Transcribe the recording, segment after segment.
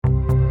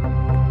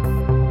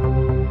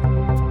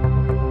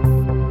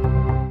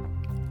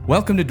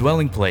Welcome to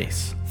Dwelling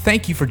Place.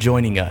 Thank you for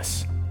joining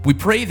us. We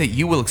pray that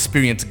you will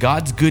experience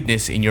God's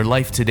goodness in your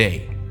life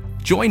today.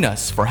 Join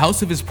us for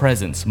House of His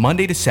Presence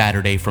Monday to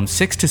Saturday from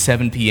 6 to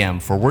 7 p.m.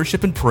 for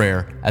worship and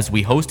prayer as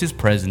we host His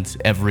presence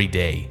every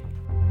day.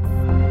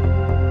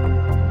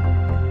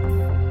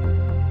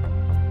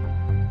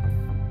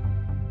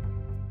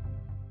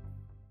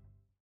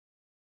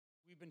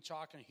 We've been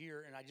talking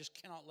here, and I just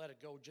cannot let it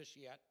go just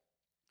yet,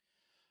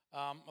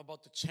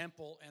 about the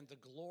temple and the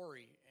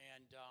glory.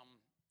 And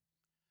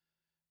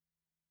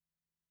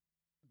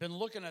been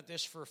looking at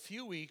this for a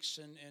few weeks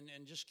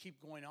and just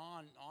keep going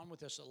on with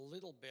this a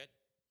little bit,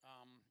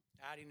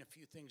 adding a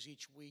few things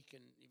each week,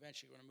 and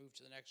eventually we're going to move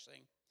to the next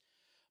thing.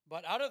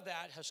 But out of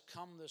that has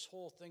come this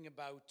whole thing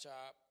about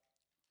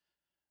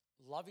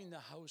loving the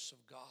house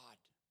of God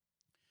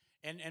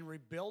and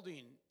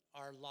rebuilding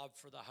our love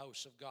for the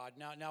house of God.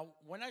 Now,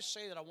 when I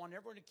say that, I want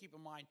everyone to keep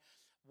in mind,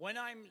 when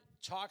I'm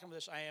talking about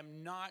this, I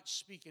am not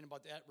speaking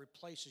about that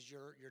replaces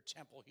your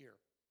temple here.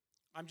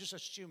 I'm just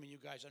assuming you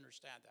guys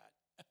understand that.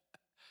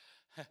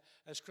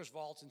 As Chris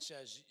Walton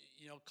says,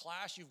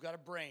 class, you've got a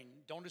brain.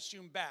 Don't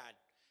assume bad.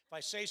 If I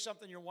say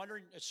something you're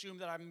wondering, assume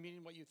that I'm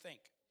meaning what you think.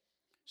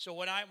 So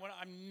when I'm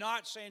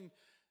not saying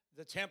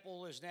the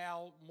temple is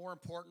now more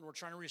important, we're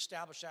trying to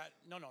reestablish that.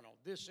 No.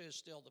 This is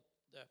still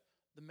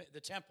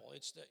the temple.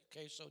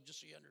 Okay, so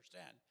just so you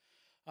understand.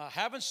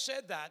 Having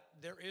said that,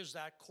 there is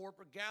that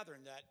corporate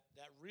gathering that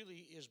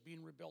really is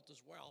being rebuilt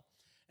as well,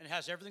 and it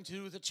has everything to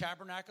do with the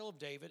tabernacle of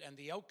David, and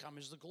the outcome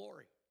is the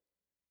glory.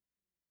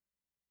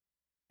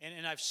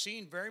 And I've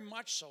seen very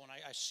much so, and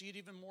I see it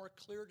even more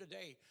clear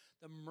today,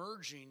 the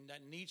merging that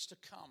needs to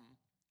come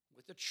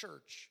with the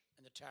church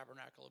and the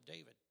tabernacle of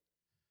David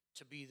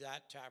to be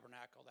that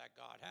tabernacle that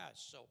God has.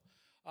 So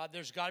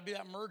there's got to be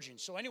that merging.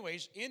 So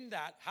anyways, in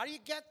that, how do you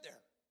get there?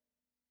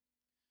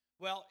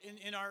 Well,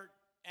 in our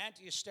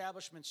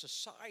anti-establishment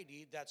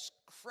society that's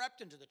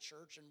crept into the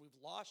church, and we've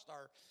lost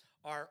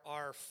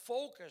our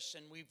focus,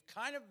 and we've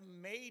kind of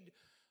made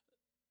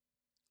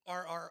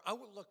our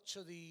outlook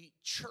to the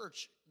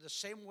church the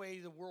same way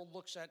the world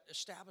looks at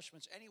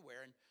establishments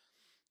anywhere,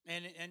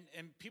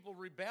 and people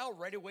rebel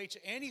right away to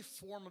any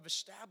form of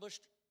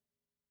established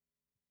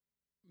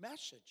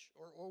message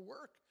or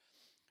work,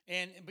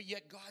 but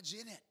yet God's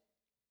in it,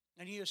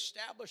 and He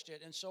established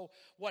it. And so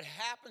what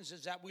happens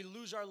is that we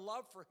lose our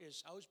love for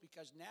His house,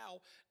 because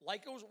now,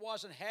 like it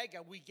was in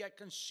Haggai, we get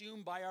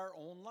consumed by our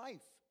own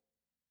life.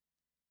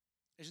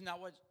 Isn't that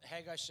what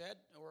Haggai said,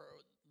 or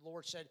the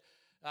Lord said?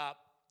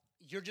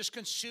 You're just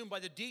consumed by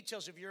the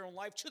details of your own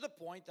life to the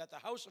point that the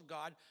house of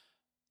God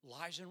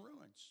lies in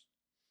ruins.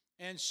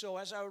 And so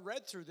as I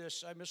read through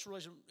this, I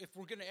realized if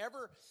we're going to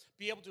ever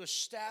be able to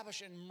establish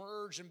and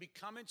merge and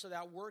become into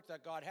that work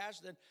that God has,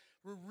 then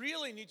we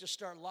really need to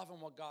start loving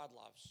what God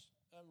loves.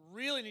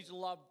 Really need to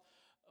love,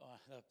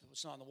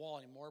 it's not on the wall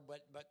anymore,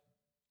 but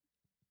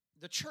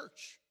the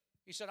church.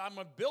 He said, I'm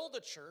going to build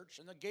a church,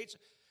 and the gates,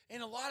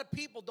 and a lot of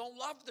people don't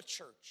love the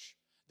church.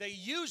 They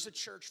use the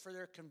church for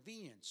their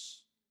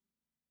convenience,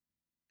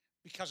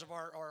 because of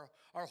our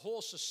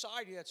whole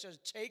society that says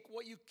take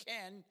what you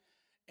can,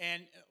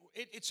 and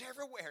it's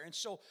everywhere. And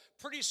so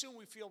pretty soon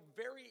we feel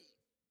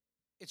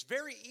it's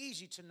very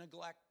easy to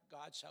neglect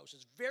God's house.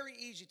 It's very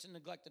easy to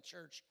neglect the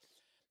church,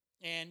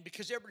 and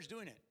because everybody's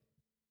doing it.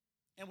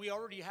 And we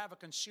already have a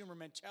consumer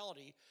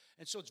mentality,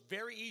 and so it's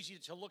very easy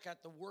to look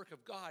at the work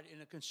of God in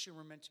a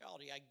consumer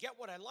mentality. I get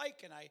what I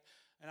like, and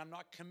I'm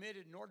not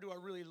committed, nor do I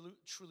really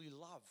truly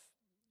love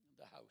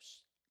the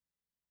house.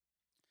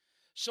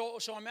 So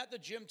I'm at the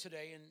gym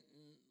today, and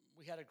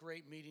we had a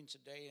great meeting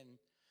today, and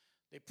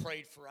they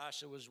prayed for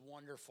us. It was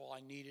wonderful.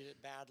 I needed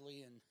it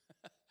badly, and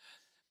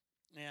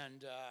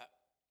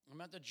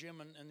I'm at the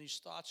gym, and these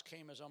thoughts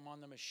came as I'm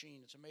on the machine.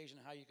 It's amazing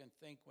how you can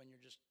think when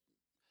you're just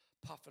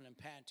puffing and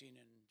panting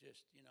and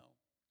just,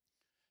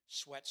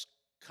 sweat's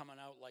coming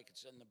out like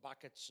it's in the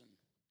buckets.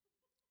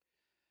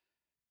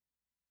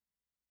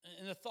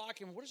 And the thought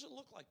came, what does it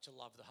look like to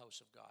love the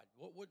house of God?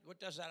 What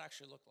does that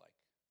actually look like?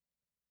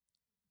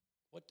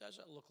 What does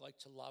it look like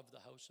to love the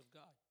house of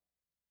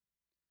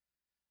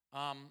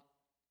God?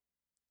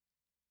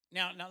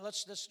 Now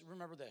let's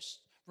remember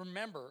this.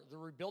 Remember, the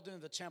rebuilding of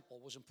the temple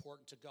was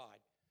important to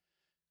God,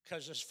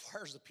 because as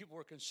far as the people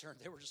were concerned,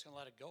 they were just going to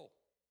let it go.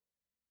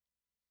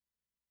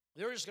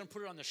 They were just going to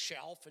put it on the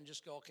shelf and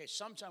just go, okay,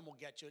 sometime we'll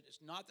get to it. It's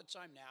not the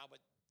time now, but,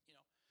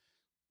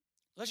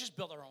 let's just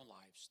build our own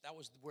lives. That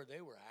was where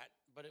they were at.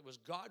 But it was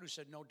God who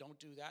said, no, don't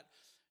do that.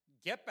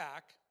 Get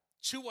back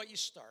to what you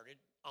started.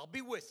 I'll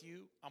be with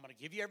you. I'm going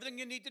to give you everything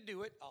you need to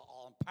do it.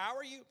 I'll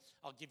empower you.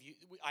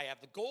 I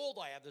have the gold.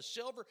 I have the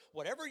silver.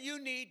 Whatever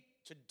you need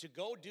to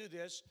go do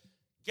this,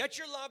 get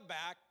your love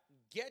back,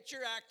 get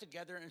your act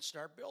together, and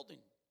start building.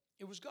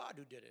 It was God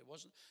who did it. It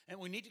wasn't, and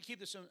we need to keep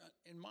this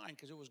in mind,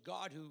 because it was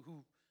God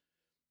who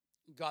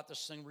got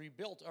this thing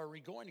rebuilt or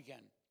regoing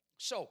again.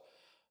 So,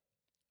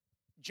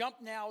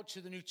 jump now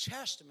to the New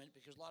Testament,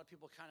 because a lot of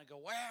people kind of go,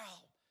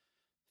 well,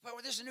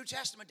 but this is the New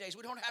Testament days.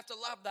 We don't have to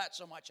love that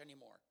so much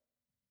anymore.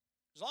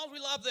 As long as we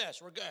love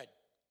this, we're good.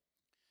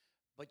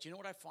 But you know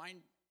what I find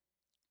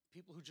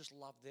people who just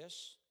love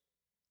this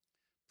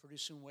pretty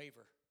soon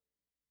waver.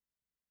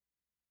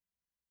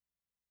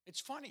 It's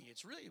funny.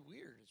 It's really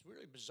weird. It's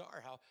really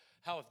bizarre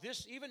how if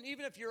this, even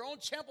if your own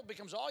temple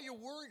becomes all you're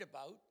worried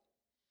about,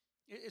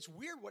 it's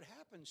weird what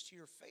happens to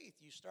your faith.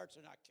 You start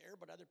to not care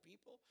about other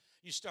people.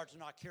 You start to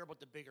not care about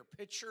the bigger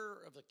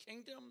picture of the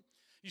kingdom.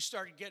 You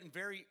start getting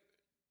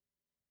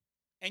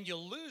and you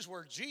lose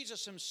where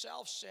Jesus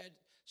himself said,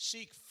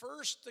 seek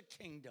first the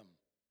kingdom.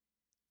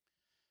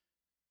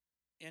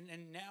 And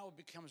now it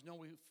becomes,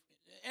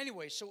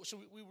 anyway, so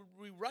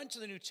we run to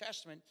the New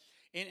Testament,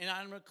 and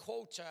I'm going to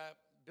quote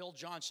Bill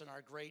Johnson,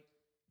 our great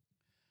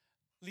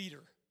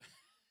leader,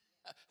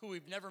 who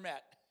we've never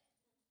met.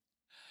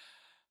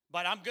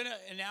 But I'm going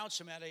to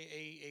announce him at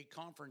a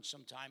conference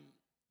sometime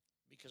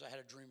because I had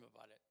a dream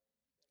about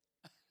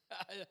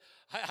it.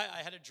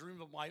 I had a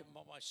dream of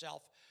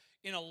myself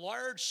in a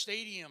large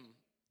stadium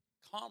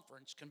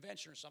conference,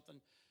 convention or something,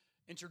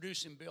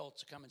 introducing Bill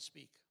to come and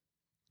speak.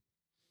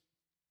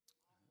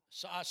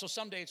 So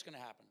someday it's going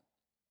to happen.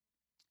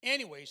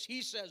 Anyways,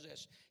 he says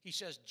this. He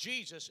says,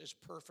 Jesus is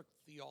perfect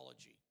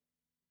theology.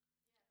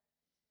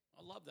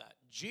 I love that.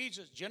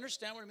 Jesus, do you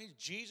understand what it means?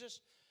 Jesus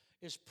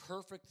is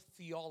perfect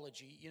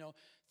theology. You know,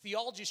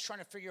 theology is trying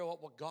to figure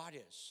out what God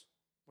is,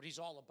 what he's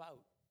all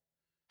about,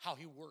 how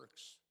he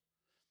works.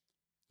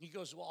 He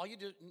goes, well, all you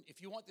do,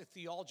 if you want the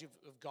theology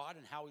of God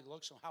and how he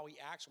looks and how he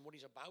acts and what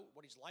he's about,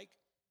 what he's like,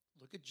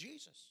 look at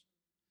Jesus.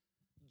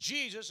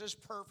 Jesus is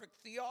perfect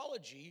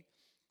theology.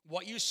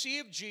 What you see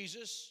of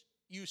Jesus,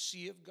 you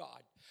see of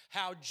God.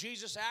 How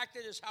Jesus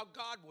acted is how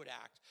God would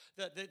act.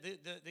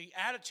 The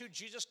attitude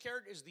Jesus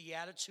carried is the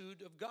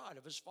attitude of God,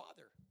 of his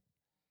Father.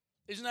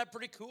 Isn't that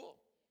pretty cool?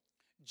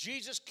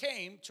 Jesus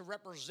came to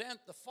represent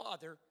the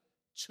Father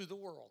to the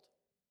world.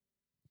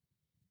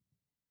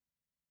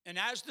 And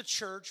as the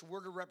church,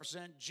 we're to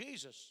represent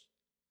Jesus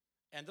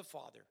and the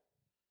Father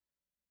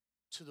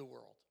to the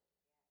world.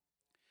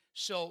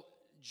 So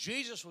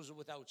Jesus was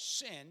without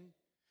sin,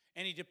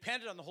 and he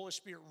depended on the Holy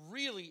Spirit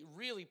really,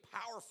 really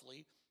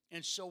powerfully.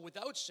 And so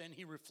without sin,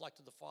 he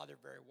reflected the Father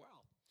very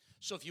well.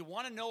 So if you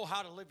want to know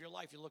how to live your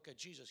life, you look at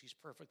Jesus. He's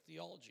perfect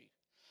theology.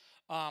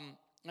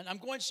 And I'm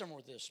going somewhere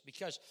with this,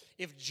 because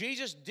if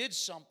Jesus did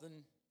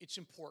something, it's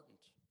important.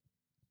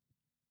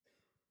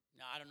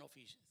 Now, I don't know if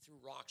he threw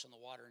rocks on the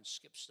water and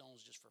skipped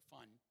stones just for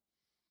fun.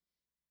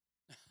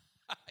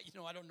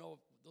 I don't know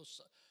if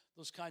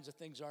those kinds of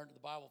things aren't in the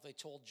Bible. If they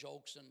told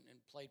jokes and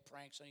played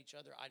pranks on each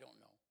other, I don't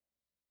know.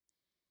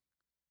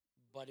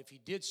 But if he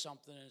did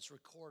something and it's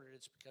recorded,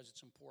 it's because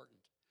it's important.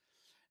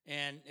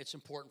 And it's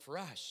important for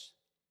us.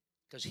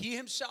 Because he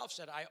himself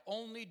said, I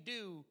only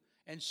do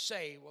and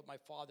say what my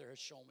Father has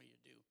shown me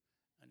to do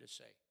and to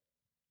say.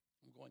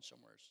 I'm going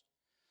somewhere.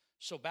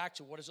 So back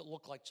to, what does it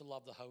look like to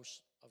love the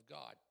house of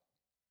God?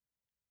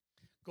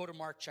 Go to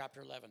Mark chapter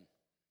 11.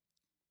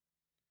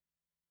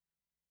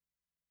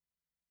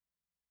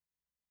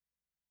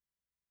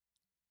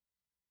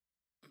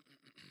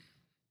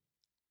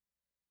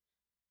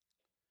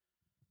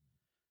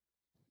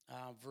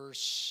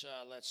 Verse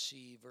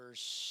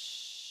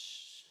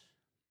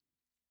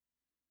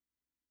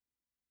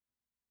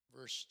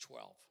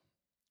 12.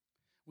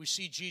 We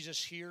see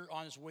Jesus here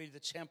on his way to the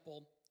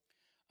temple.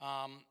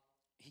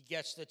 He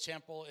gets to the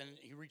temple and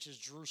he reaches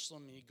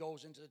Jerusalem and he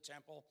goes into the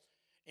temple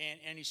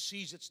and he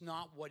sees it's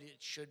not what it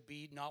should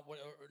be, not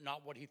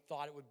what he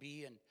thought it would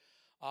be and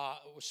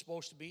it was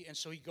supposed to be. And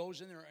so he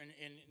goes in there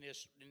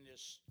in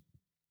this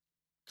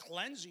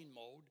cleansing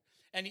mode,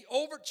 and he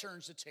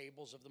overturns the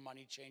tables of the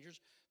money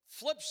changers,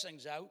 flips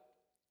things out,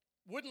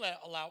 wouldn't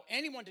allow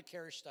anyone to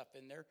carry stuff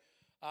in there,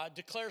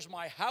 declares,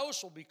 my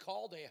house will be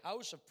called a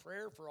house of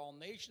prayer for all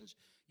nations.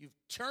 You've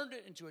turned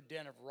it into a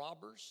den of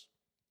robbers.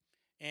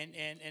 And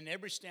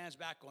everybody stands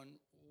back going,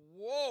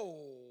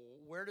 whoa,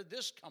 where did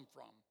this come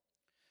from?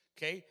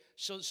 Okay,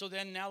 so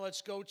then now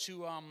let's go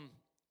to,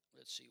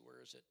 let's see,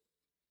 where is it?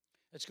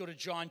 Let's go to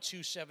John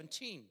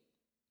 2:17.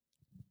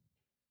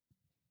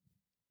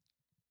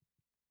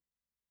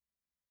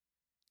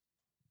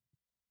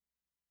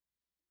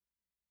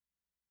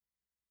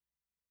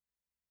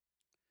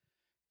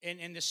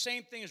 And the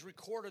same thing is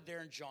recorded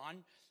there in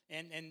John.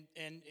 And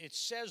it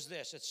says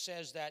this. It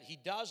says that he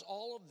does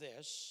all of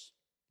this.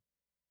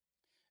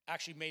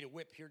 Actually made a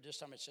whip here. This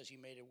time it says he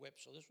made a whip.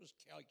 So this was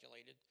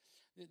calculated.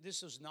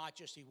 This was not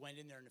just he went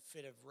in there in a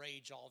fit of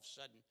rage all of a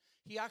sudden.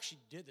 He actually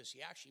did this.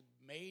 He actually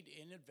made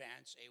in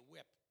advance a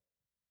whip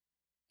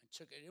and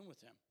took it in with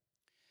him.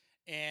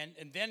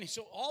 And then,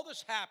 so all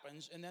this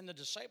happens, and then the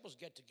disciples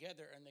get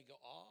together and they go,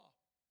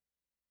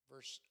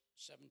 verse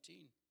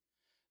 17.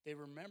 They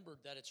remembered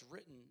that it's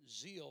written,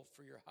 zeal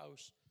for your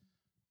house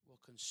will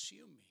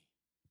consume me.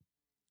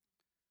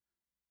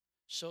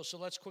 So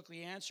let's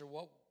quickly answer,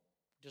 what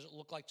does it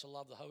look like to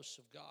love the house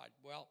of God?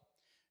 Well,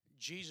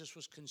 Jesus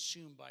was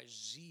consumed by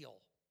zeal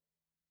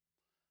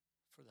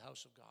for the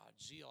house of God.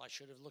 Zeal, I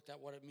should have looked at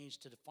what it means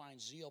to define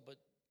zeal, but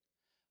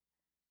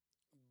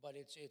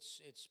it's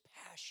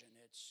passion,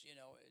 it's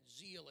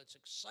zeal, it's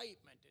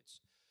excitement,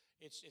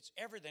 it's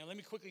everything. Let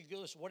me quickly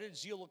do this. What did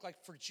zeal look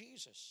like for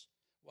Jesus?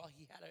 Well,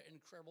 he had an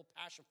incredible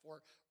passion for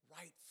it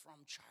right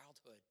from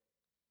childhood.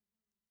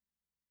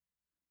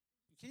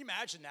 Can you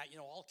imagine that?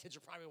 All kids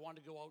are probably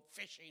wanting to go out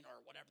fishing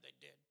or whatever they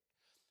did.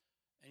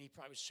 And he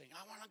probably was saying,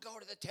 I want to go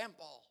to the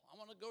temple. I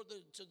want to go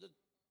to the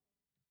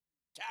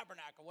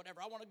tabernacle, whatever.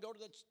 I want to go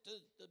to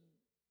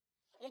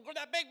I want to go to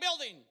that big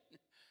building,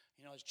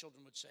 as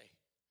children would say.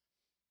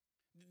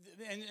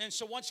 And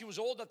so once he was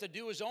old enough to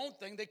do his own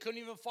thing, they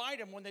couldn't even find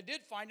him. When they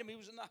did find him, he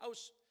was in the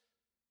house,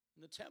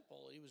 in the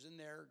temple. He was in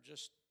there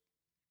just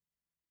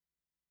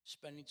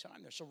spending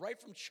time there. So right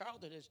from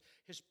childhood,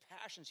 his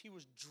passions, he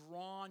was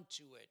drawn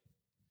to it.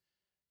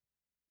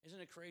 Isn't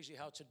it crazy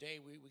how today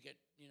we get,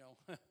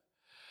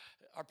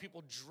 are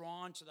people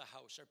drawn to the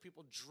house? Are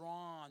people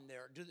drawn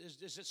there?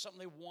 Is it something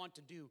they want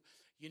to do?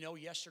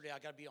 Yesterday, I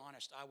got to be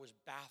honest, I was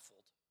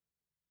baffled.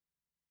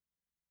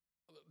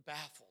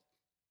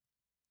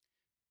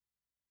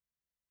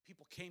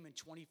 People came in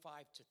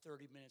 25 to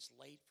 30 minutes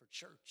late for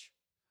church.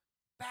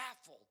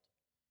 Baffled.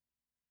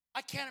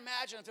 I can't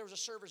imagine if there was a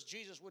service,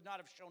 Jesus would not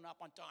have shown up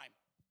on time.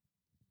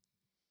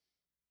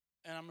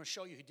 And I'm going to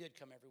show you he did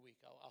come every week.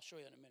 I'll show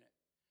you in a minute.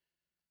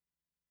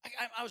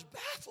 I was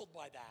baffled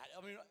by that.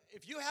 I mean,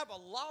 if you have a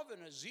love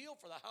and a zeal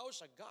for the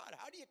house of God,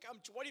 how do you come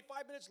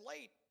 25 minutes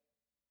late?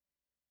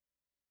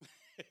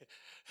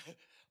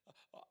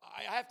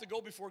 I have to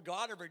go before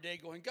God every day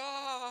going,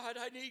 God,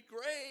 I need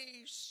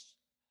grace.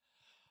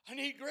 I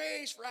need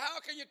grace for how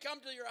can you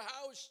come to your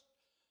house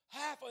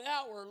half an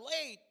hour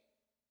late?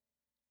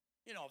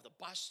 If the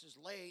bus is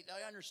late,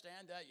 I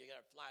understand that. You got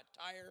a flat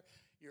tire.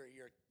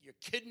 You're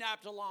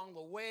kidnapped along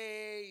the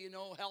way,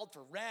 held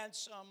for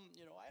ransom.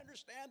 I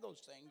understand those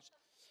things.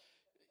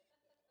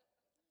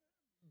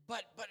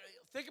 But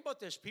think about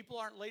this. People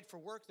aren't late for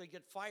work. They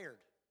get fired.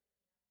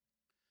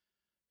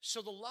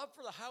 So the love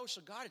for the house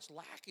of God, it's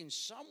lacking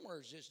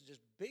somewhere just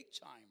big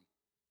time.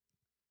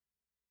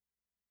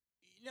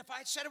 If I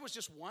had said it was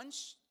just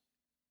once,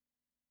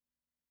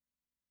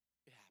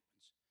 it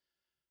happens.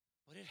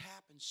 But it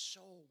happens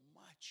so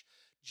much.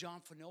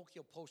 John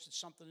Finocchio posted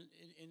something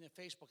in the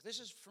Facebook.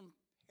 This is from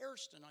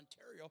Hairston,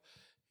 Ontario.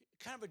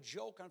 Kind of a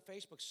joke on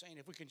Facebook saying,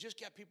 if we can just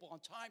get people on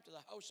time to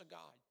the house of God.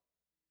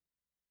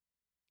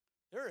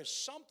 There is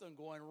something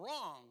going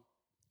wrong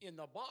in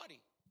the body.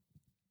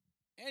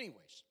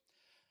 Anyways,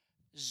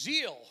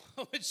 zeal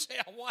would say,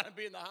 I want to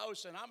be in the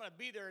house and I'm going to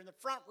be there in the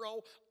front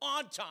row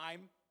on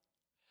time.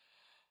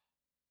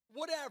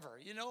 Whatever,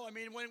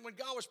 when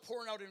God was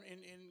pouring out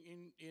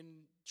in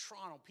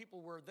Toronto,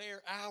 people were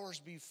there hours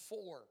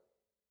before.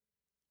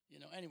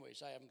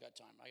 Anyways, I haven't got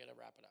time. I got to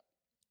wrap it up.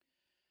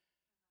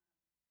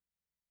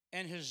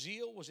 And his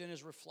zeal was in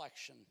his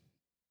reflection,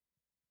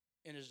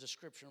 in his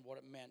description of what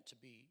it meant to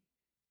be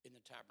in the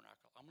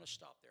tabernacle. I'm going to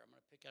stop there. I'm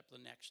going to pick up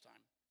the next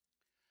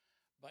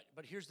time.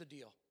 But here's the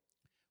deal.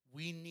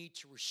 We need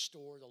to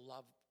restore the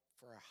love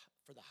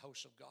for the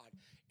house of God,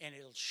 and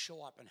it'll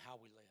show up in how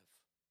we live.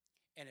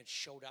 And it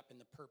showed up in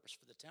the purpose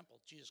for the temple.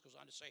 Jesus goes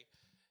on to say,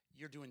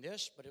 you're doing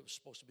this, but it was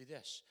supposed to be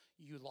this.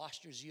 You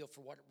lost your zeal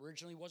for what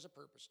originally was a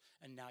purpose,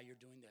 and now you're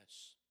doing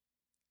this.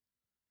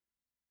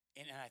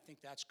 And I think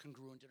that's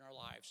congruent in our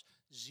lives.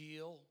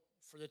 Zeal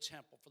for the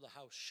temple, for the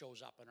house,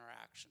 shows up in our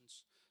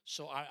actions.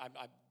 So I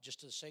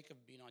just for the sake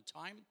of being on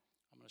time,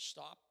 I'm going to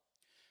stop.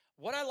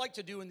 What I like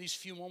to do in these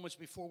few moments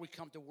before we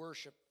come to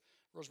worship,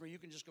 Rosemary, you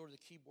can just go to the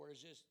keyboard,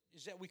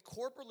 is that we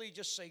corporately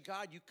just say,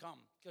 God, you come.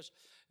 Because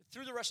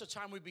through the rest of the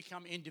time, we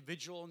become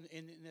individual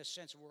in the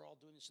sense that we're all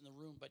doing this in the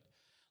room. But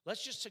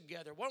let's just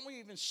together, why don't we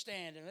even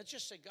stand and let's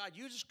just say, God,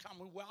 you just come.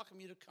 We welcome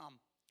you to come.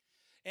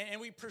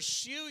 And we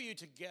pursue you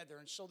together.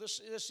 And so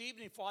this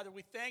evening, Father,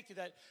 we thank you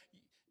that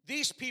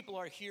these people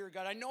are here,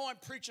 God. I know I'm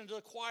preaching to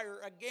the choir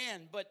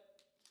again, but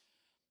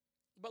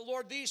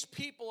Lord, these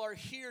people are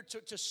here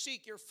to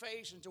seek your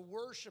face and to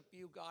worship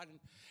you, God.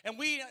 And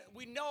we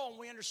know and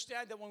we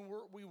understand that when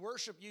we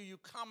worship you, you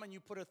come and you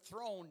put a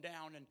throne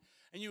down and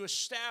you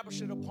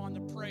establish it upon the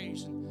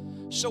praise.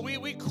 And so we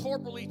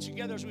corporately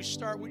together as we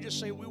start, we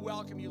just say, we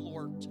welcome you,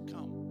 Lord, to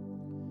come.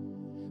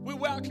 We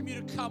welcome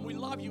you to come. We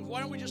love you. Why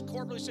don't we just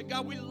corporately say,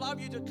 God, we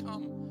love you to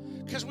come.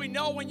 Because we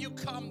know when you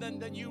come,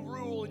 then you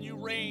rule and you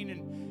reign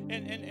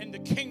and the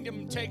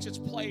kingdom takes its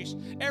place.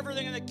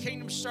 Everything in the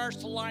kingdom starts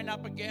to line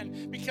up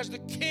again because the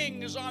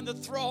king is on the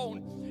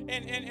throne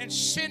and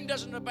sin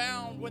doesn't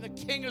abound when the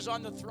king is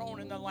on the throne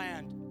in the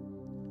land.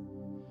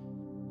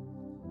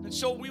 And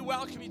so we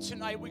welcome you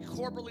tonight. We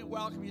corporately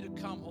welcome you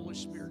to come. Holy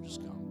Spirit,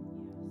 just come.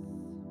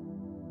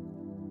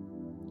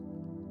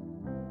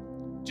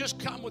 Just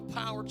come with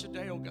power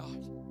today, oh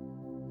God.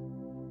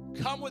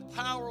 Come with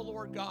power,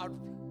 Lord God.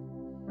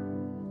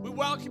 We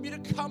welcome you to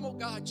come, oh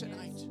God,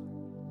 tonight.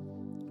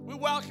 We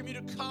welcome you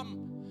to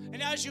come.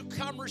 And as you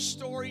come,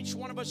 restore each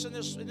one of us in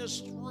this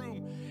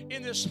room,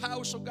 in this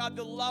house, oh God,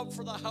 the love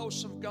for the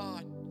house of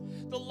God.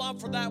 The love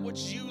for that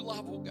which you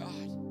love, oh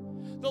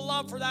God. The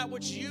love for that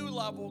which you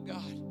love, oh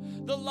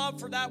God. The love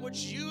for that which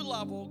you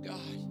love, oh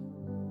God.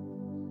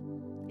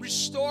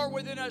 Restore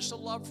within us the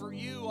love for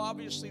you,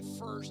 obviously,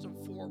 first and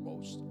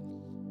foremost.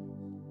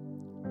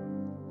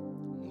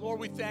 Lord,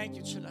 we thank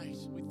you tonight.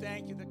 We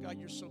thank you that, God,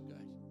 you're so good.